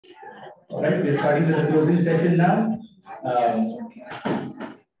All right, we're starting with the closing session now.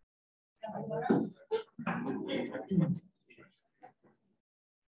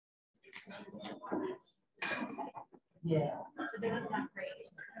 Yeah. So they're not great.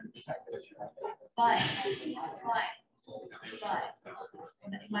 But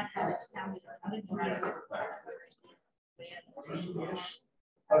my parents sounded.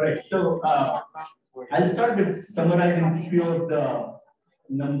 All right, so I'll start with summarizing a few of the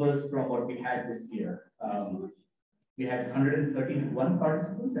numbers from what we had this year. We had 131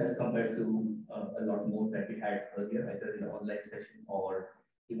 participants as compared to a lot more that we had earlier, either in the online session or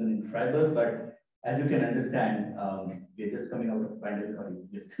even in Freiburg. But as you can understand, we're just coming out of pandemic, or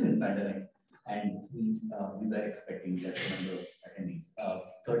we're still in pandemic, and we were expecting less number of attendees.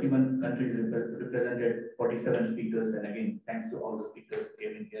 31 countries represented, 47 speakers, and again, thanks to all the speakers who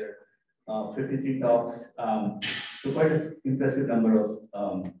came in here. 53 talks, so quite an impressive number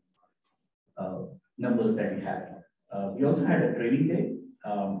of numbers that we had. We also had a training day,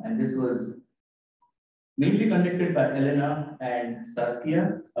 and this was mainly conducted by Elena and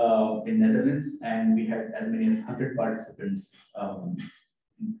Saskia in Netherlands, and we had as many as 100 participants,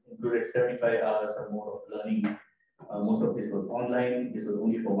 included 75 hours or more of learning. Most of this was online. This was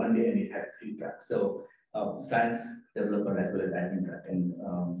only for one day, and it had 3 tracks. So science, developer, as well as admin track. And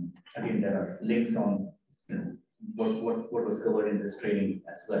again, there are links on what was covered in this training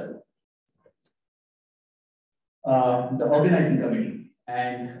as well. The organizing committee,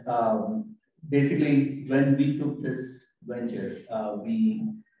 and basically when we took this venture, we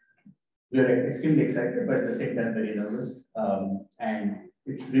were extremely excited, but at the same time very nervous. And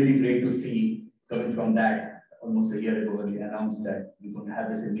it's really great to see, coming from that, almost a year ago when we announced that we're going to have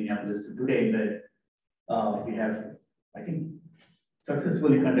this in Minneapolis to today, but we have, I think,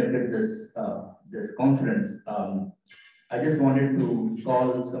 successfully conducted this conference. I just wanted to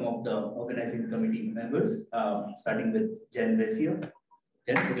call some of the organizing committee members, starting with Jen Vesio.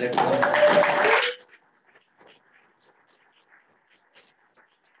 Jen, would you like to come?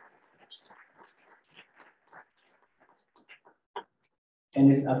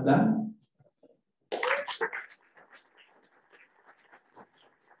 Enis Afghan.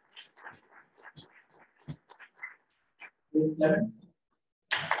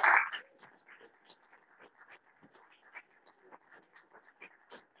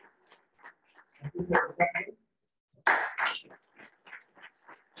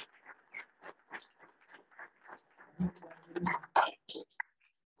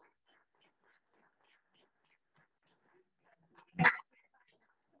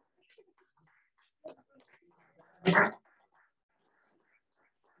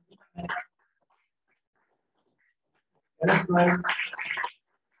 Lawrence.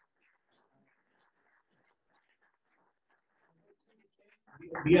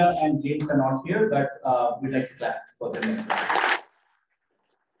 Dia and James are not here, but we'd like to clap for them as well.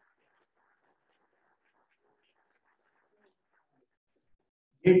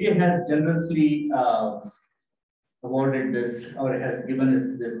 JJ has generously awarded this, or has given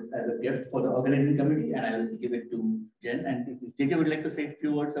us this as a gift for the organizing committee, and I will give it to Jen. And JJ would like to say a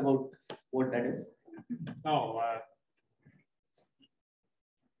few words about what that is.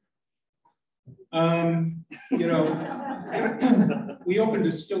 You know, we opened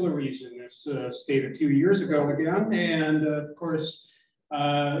distilleries in this state a few years ago again, and of course,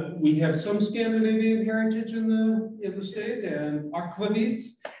 we have some Scandinavian heritage in the state, and aquavit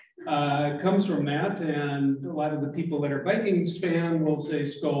comes from that. And a lot of the people that are Vikings fan will say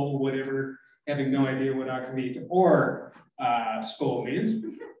Skol, whatever, having no idea what aquavit or Skol means.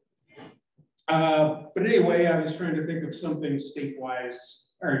 But anyway, I was trying to think of something state-wise,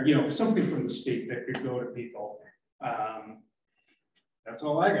 or something from the state that could go to people. That's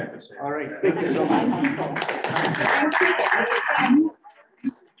all I got to say. All right, thank you so much.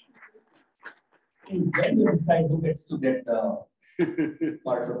 Then you decide who gets to get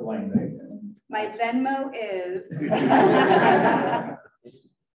parts of wine, right? My Venmo is.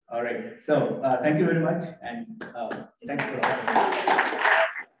 All right, so thank you very much, and thanks for having me.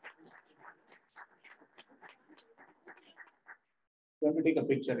 We have to take a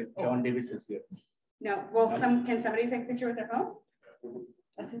picture if John Davis is here. No, well, can somebody take a picture with their phone?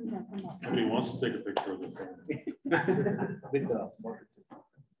 Somebody wants to take a picture of the phone. With the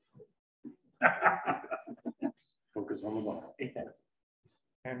Focus on the bottle.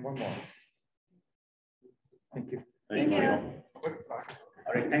 And one more. Thank you. Thank you, Michael.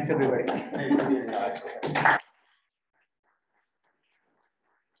 All right, thanks everybody.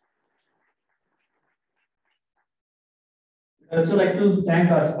 I'd also like to thank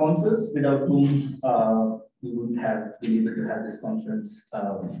our sponsors, without whom we wouldn't have been able to have this conference.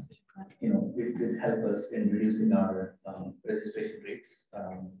 It will help us in reducing our registration rates.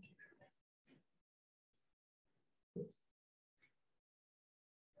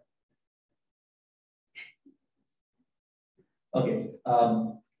 Okay.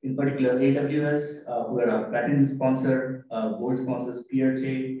 In particular, AWS, who are our platinum sponsor, gold sponsors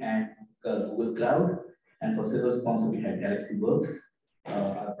PRJ and Google Cloud, and for silver sponsor we had Galaxy Works.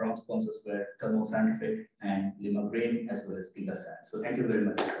 Our bronze sponsors were Thermo Scientific and Lima Grain, as well as GigaSat. So thank you very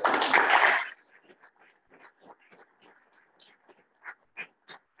much.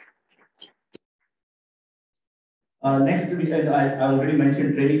 Next, I already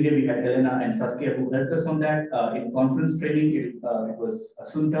mentioned training day. We had Elena and Saskia who helped us on that. In conference training, it was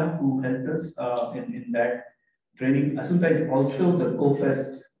Asunta who helped us in that training. Asunta is also the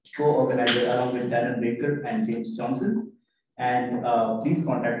co-fest co-organizer along with Darren Baker and James Johnson. And please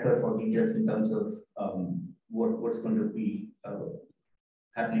contact her for details in terms of what's going to be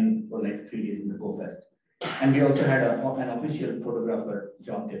happening for the next 3 days in the co-fest. And we also had an official photographer,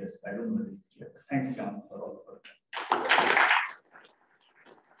 John Davis. I don't know if he's here. Thanks, John, for all of it.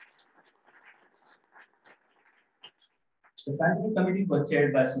 The scientific committee was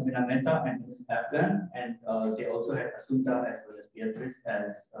chaired by Subina Mehta and Ms. Afghan, and they also had Asunta as well as Beatrice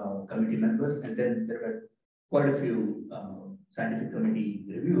as committee members. And then there were quite a few scientific committee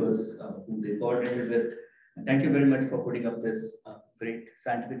reviewers who they coordinated with. And thank you very much for putting up this great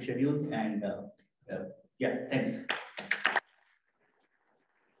scientific schedule. And yeah, thanks.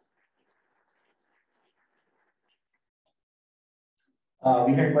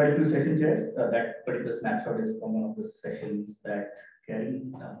 We had quite a few session chairs. That particular snapshot is from one of the sessions that Carrie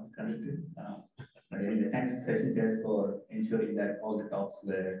conducted. But anyway, thanks session chairs for ensuring that all the talks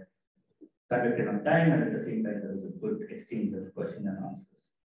were conducted on time, and at the same time there was a good exchange of question and answers.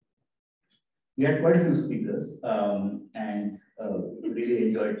 We had quite a few speakers, and really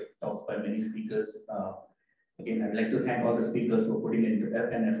enjoyed talks by many speakers. Again, I'd like to thank all the speakers for putting in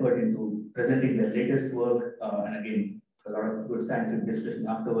an effort into presenting their latest work, and again, a lot of good scientific discussion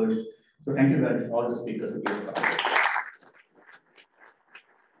afterwards. So thank you very much, all the speakers again.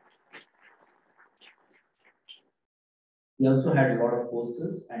 We also had a lot of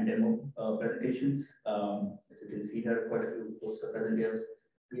posters and demo presentations. As you can see here, quite a few poster presenters.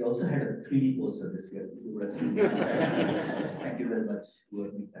 We also had a 3D poster this year. If you would have seen that. Thank you very much for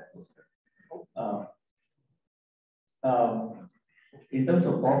making that poster. In terms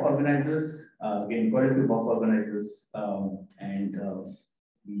of BOF organizers, again, quite a few BOF organizers, and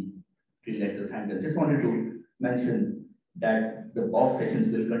we really like to thank them. Just wanted to mention that the BOF sessions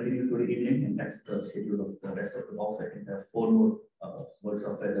will continue today evening, and that's the schedule of the rest of the BOF sessions. There are 4 more Words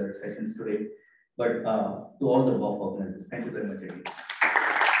of Weather sessions today. But to all the BOF organizers, thank you very much again.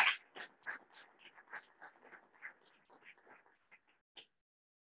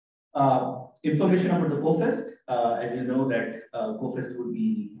 Information about the CoFest. As you know that CoFest will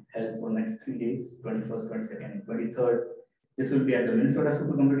be held for next 3 days, 21st, 22nd, and 23rd. This will be at the Minnesota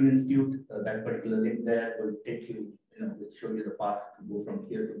Supercomputing Institute. That particular link there will take you, will show you the path to go from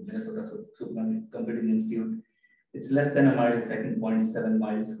here to Minnesota Supercomputing Institute. It's less than a mile. It's I think 0.7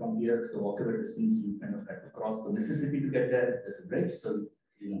 miles from here. So walkable distance, you kind of have to cross the Mississippi to get there. There's a bridge, so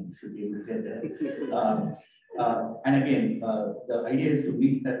you should be able to get there. And again, the idea is to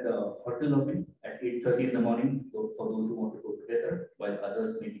meet at the hotel lobby at 8:30 in the morning for those who want to go together, while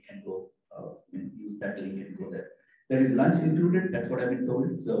others maybe can go use that link and go there. There is lunch included. That's what I've been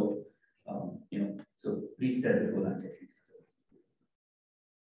told. So so reach there before lunch at least. So.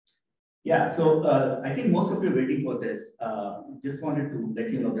 Yeah. So I think most of you are waiting for this. Just wanted to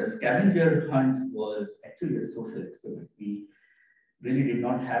let you know the scavenger hunt was actually a social experiment. We really did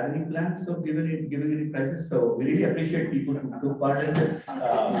not have any plans of giving any prizes. So we really appreciate people who took part in this.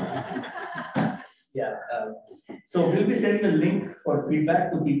 So we'll be sending a link for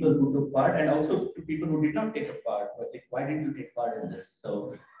feedback to people who took part and also to people who did not take a part. But like, why didn't you take part in this?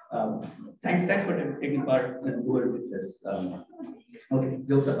 So thanks for taking part and going with this. Okay,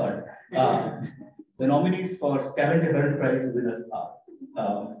 jokes apart. The nominees for Scavenger Hunt Prize winners are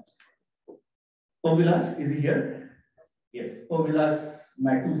Ovilas, is he here? Yes, Ovilas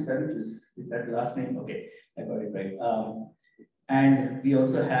Matusevich is that the last name? Okay, I got it right. And we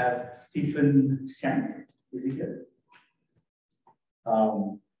also have Stephen Shank, is he here?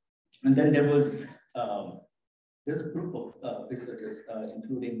 And then there's a group of researchers,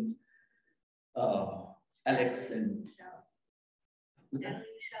 including Alex and Michelle,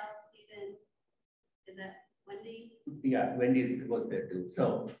 Stephen, is that Wendy? Yeah, Wendy was there too.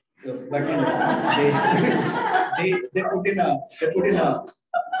 So, but they put in a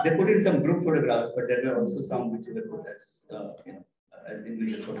They put in some group photographs, but there were also some which were put as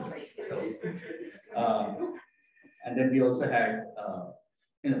individual photographs. So, and then we also had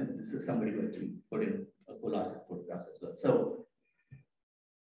this is somebody who actually put in a collage of photographs as well. So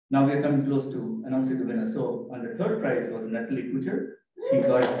now we are coming close to announcing the winner. So on the third prize was Natalie Kucher. She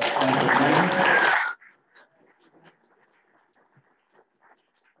got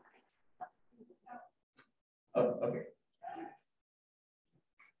oh, okay.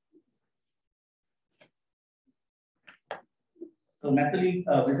 So Natalie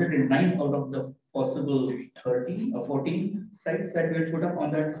visited 9 out of the possible 13 or 14 sites that we had put up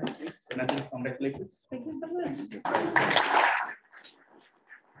on that. So Natalie, congratulations. Thank you so much.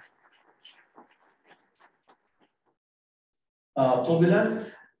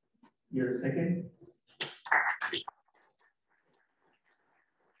 Povilas, you're second.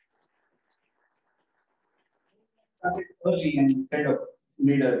 Started early and kind of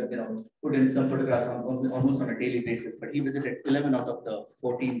made a, put in some photographs on almost on a daily basis, but he visited 11 out of the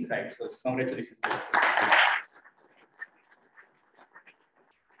 14 sites. So congratulations.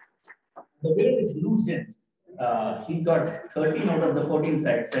 The winner is Lu Jin. He got 13 out of the 14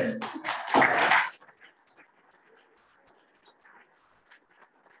 sites and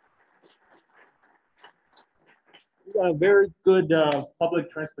A very good public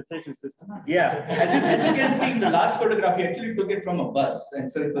transportation system. yeah, as you can see in the last photograph, he actually took it from a bus,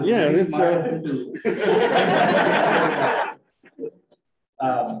 and so it was really smart of him to.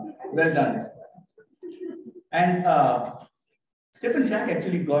 Well done. And Stephen Shack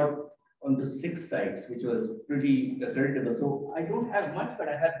actually got onto 6 sites, which was pretty creditable. So I don't have much, but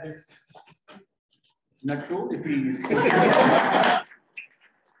I have this nut road if he is.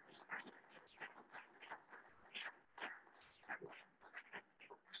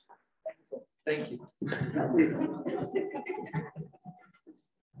 Thank you.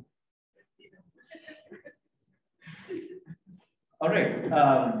 All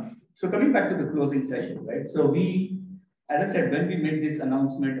right. So coming back to the closing session, right? So we, as I said, when we made this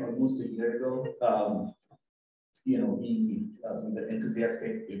announcement almost a year ago, we were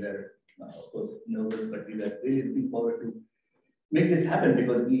enthusiastic. We were, of course, nervous, but we were really looking forward to make this happen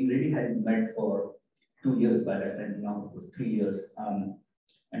because we really hadn't met for 2 years by that time. Now it was 3 years.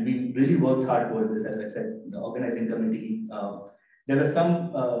 And we really worked hard towards this, as I said, the organizing committee. There were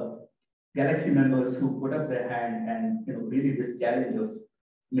some Galaxy members who put up their hand and really this challenge of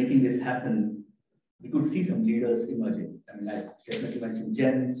making this happen. We could see some leaders emerging. I mean, I definitely mentioned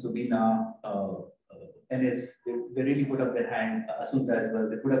Jen, Subina, Enes, they really put up their hand, Asunta as well,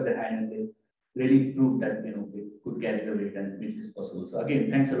 they put up their hand and they really proved that they could carry the weight and make this possible. So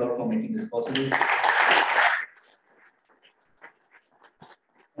again, thanks a lot for making this possible.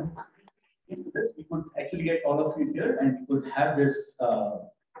 We could actually get all of you here and could have this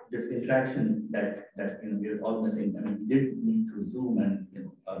this interaction that we're all missing. I mean, we did meet through Zoom and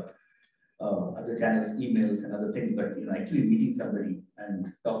other channels, emails and other things, but actually meeting somebody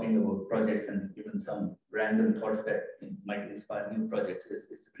and talking about projects and even some random thoughts that might inspire new projects is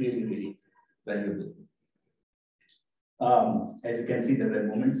really, really valuable. As you can see, there were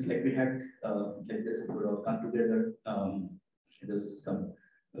moments like we had like this, we could all come together. There was some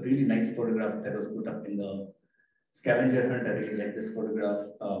really nice photograph that was put up in the scavenger hunt. I really like this photograph.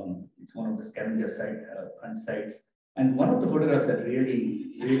 It's one of the scavenger hunt sites. And one of the photographs that really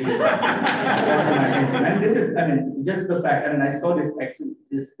got my attention. And this is, I mean, just the fact, I mean, I saw this actually,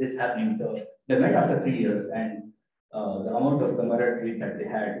 this happening. They met after 3 years, and the amount of camaraderie that they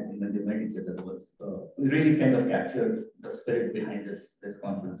had when they met each other was really kind of captured the spirit behind this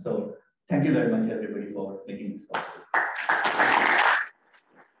conference. So thank you very much, everybody, for making this possible.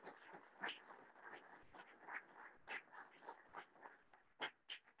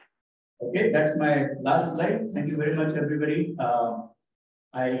 Okay, that's my last slide. Thank you very much, everybody.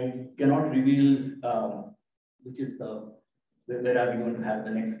 I cannot reveal which is where are we going to have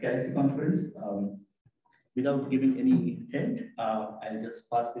the next Galaxy conference. Without giving any hint, I'll just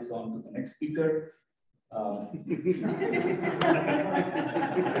pass this on to the next speaker.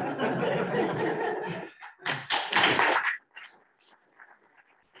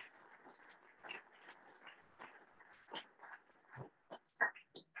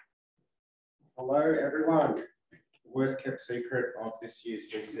 Hello, everyone. Worst kept secret of this year's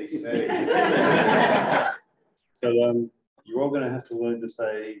GCC. So you're all going to have to learn to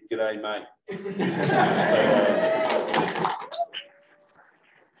say "G'day, mate."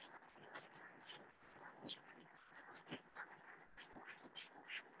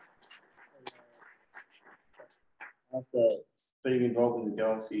 After being involved in the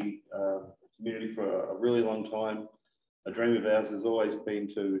Galaxy community for a really long time, a dream of ours has always been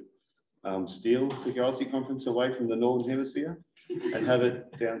to steal the Galaxy Conference away from the Northern Hemisphere and have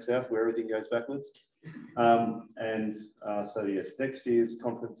it down south where everything goes backwards. So yes, next year's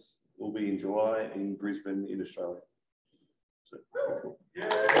conference will be in July in Brisbane in Australia. So,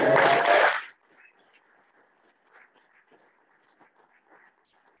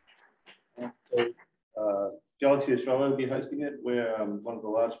 Galaxy Australia will be hosting it. We're one of the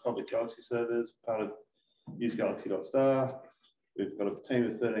large public Galaxy servers, part of usegalaxy.star. We've got a team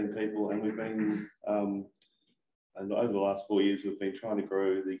of 13 people, and we've been, and over the last 4 years, we've been trying to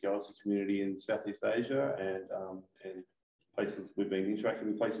grow the Galaxy community in Southeast Asia and places. We've been interacting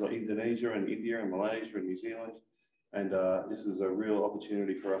with places like Indonesia and India and Malaysia and New Zealand. And this is a real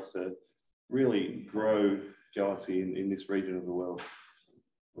opportunity for us to really grow Galaxy in this region of the world.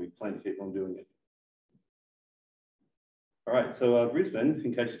 We plan to keep on doing it. All right, so Brisbane,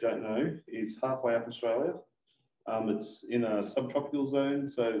 in case you don't know, is halfway up Australia. It's in a subtropical zone,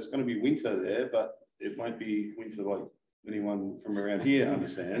 so it's going to be winter there, but it won't be winter like anyone from around here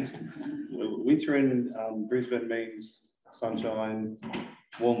understands. Winter in Brisbane means sunshine,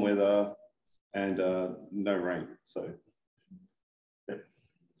 warm weather, and no rain. So yeah.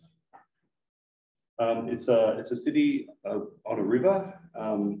 It's a city on a river.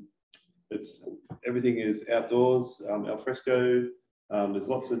 Everything is outdoors, al fresco. There's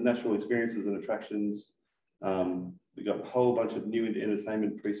lots of natural experiences and attractions. We've got a whole bunch of new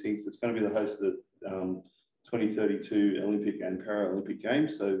entertainment precincts. It's going to be the host of the 2032 Olympic and Paralympic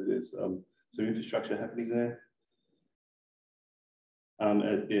Games. So there's some infrastructure happening there.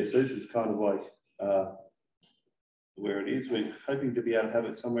 Yeah, so this is kind of like where it is. We're hoping to be able to have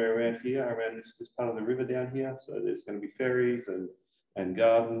it somewhere around here, around this part of the river down here. So there's going to be ferries and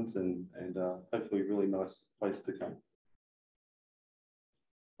gardens and hopefully a really nice place to come.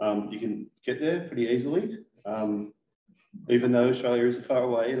 You can get there pretty easily, even though Australia is far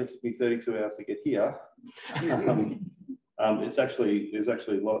away and it took me 32 hours to get here. There's actually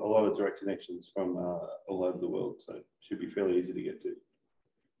a lot of direct connections from all over the world, so it should be fairly easy to get to.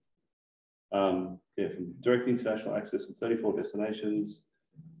 Yeah, from direct international access from 34 destinations.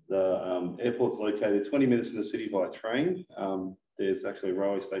 The airport's located 20 minutes from the city by train. There's actually a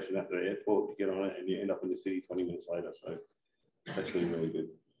railway station at the airport. You get on it and you end up in the city 20 minutes later. So it's actually really good.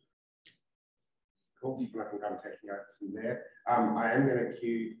 Cool. I think I'm taking over from there. I am going to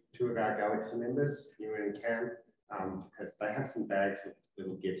cue two of our Galaxy members, Ewan and Cam, because they have some bags with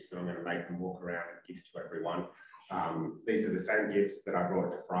little gifts that I'm going to make them walk around and give to everyone. These are the same gifts that I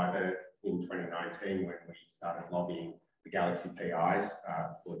brought to Freiburg in 2019 when we started lobbying the Galaxy PIs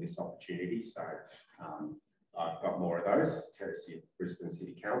for this opportunity. So I've got more of those, courtesy of Brisbane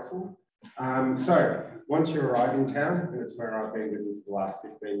City Council. So once you arrive in town, and it's where I've been living for the last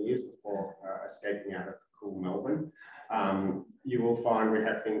 15 years before escaping out of cool Melbourne, you will find we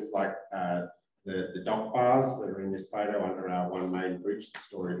have things like the dock bars that are in this photo under our one main bridge, the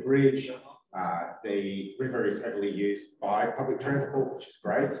Story Bridge. The river is heavily used by public transport, which is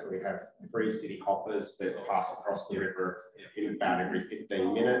great. So we have free city hoppers that pass across the river in about every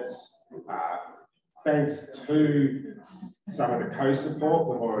 15 minutes. Thanks to some of the co-support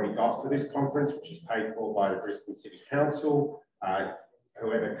we've already got for this conference, which is paid for by the Brisbane City Council.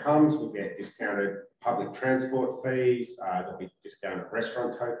 Whoever comes will get discounted public transport fees. There'll be discounted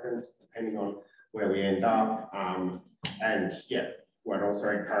restaurant tokens, depending on where we end up. And yeah, I'd also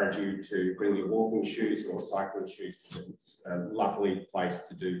encourage you to bring your walking shoes or cycling shoes because it's a lovely place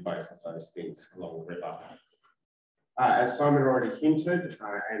to do both of those things along the river. As Simon already hinted,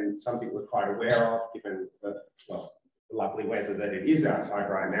 and something we're quite aware of, given the lovely weather that it is outside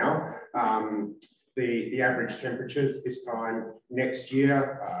right now, the average temperatures this time next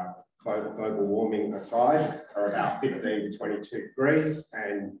year, global warming aside, are about 15 to 22 degrees.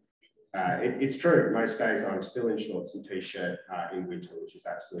 And it's true, most days I'm still in shorts and t-shirt in winter, which is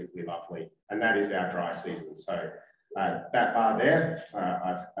absolutely lovely. And that is our dry season. So that bar there,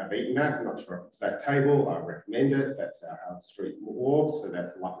 I've eaten that. I'm not sure if it's that table. I recommend it. That's our Howard Street Walk. So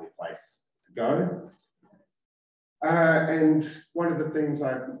that's a lovely place to go. And one of the things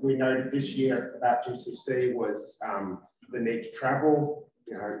we noted this year about GCC was the need to travel.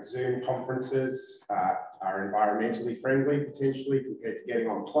 You know, Zoom conferences are environmentally friendly potentially compared to getting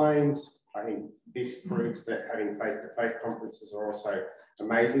on planes. I think this proves that having face-to-face conferences are also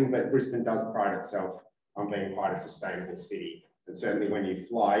amazing, but Brisbane does pride itself on being quite a sustainable city. And certainly when you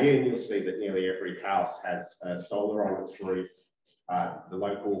fly in, you'll see that nearly every house has solar on its roof.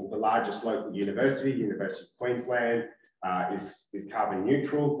 The largest local university, University of Queensland, is carbon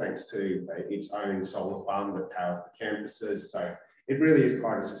neutral thanks to its own solar farm that powers the campuses. So it really is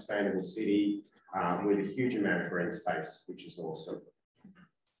quite a sustainable city. with a huge amount of green space, which is awesome.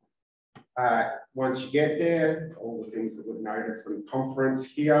 Once you get there, all the things that we've noted from the conference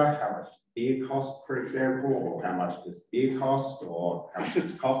here, how much does beer cost, for example, or how much does beer cost, or how much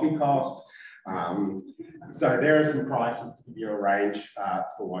does coffee cost? So there are some prices to give you a range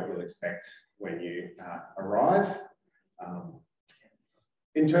for what you'll expect when you arrive.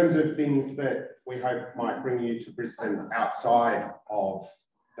 In terms of things that we hope might bring you to Brisbane outside of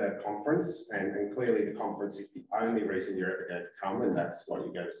the conference, and clearly the conference is the only reason you're ever going to come, and that's what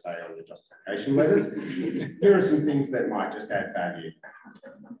you're going to say on your justification letters. Here are some things that might just add value.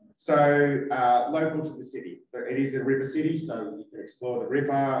 So local to the city, it is a river city, so you can explore the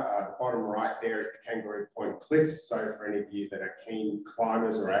river. The bottom right there is the Kangaroo Point Cliffs. So for any of you that are keen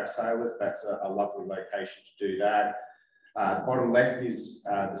climbers or abseilers, that's a lovely location to do that. The bottom left is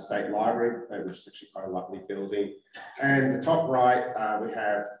the State Library, which is actually quite a lovely building. And the top right, we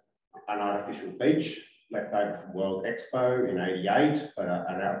have an artificial beach left over from World Expo in '88, but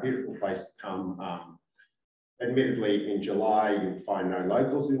a beautiful place to come. Admittedly, in July, you'll find no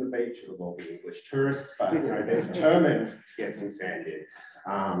locals in the beach. It'll all be English tourists, but you know, they're determined to get some sand in.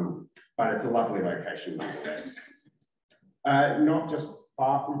 But it's a lovely location nonetheless. Not just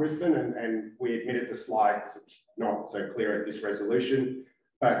far from Brisbane, and we admitted the slide because it's not so clear at this resolution,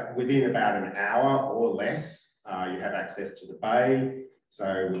 but within about an hour or less, you have access to the bay.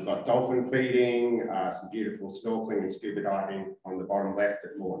 So we've got dolphin feeding, some beautiful snorkeling and scuba diving on the bottom left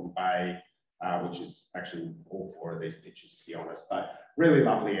at Moreton Bay, which is actually all four of these pictures, to be honest, but really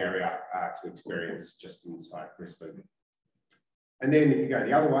lovely area to experience just inside Brisbane. And then if you go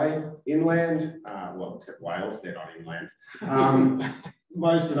the other way, inland, well, except Wales, they're not inland.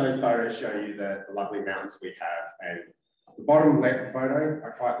 Most of those photos show you the lovely mountains we have. And the bottom left photo, I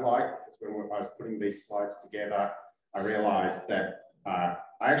quite like, because when I was putting these slides together, I realized that I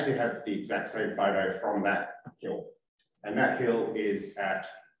actually have the exact same photo from that hill. And that hill is at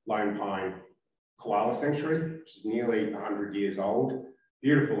Lone Pine Koala Sanctuary, which is nearly 100 years old.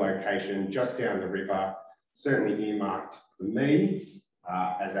 Beautiful location, just down the river, certainly earmarked for me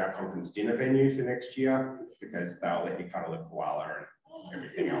as our conference dinner venue for next year, because they'll let you cuddle a koala and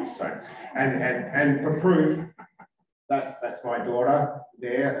everything else. So, and for proof, that's my daughter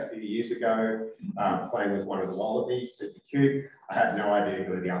there a few years ago, playing with one of the wallabies, super cute. I have no idea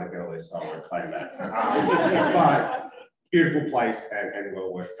who the other girl is, so I won't claim that. But beautiful place and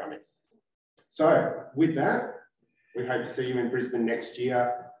well worth coming. So with that, we hope to see you in Brisbane next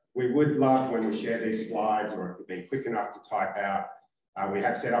year. We would love when we share these slides, or if you've been quick enough to type out, we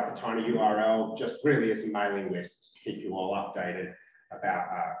have set up a tiny URL just really as a mailing list to keep you all updated about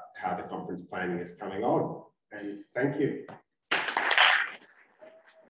how the conference planning is coming on. And thank you.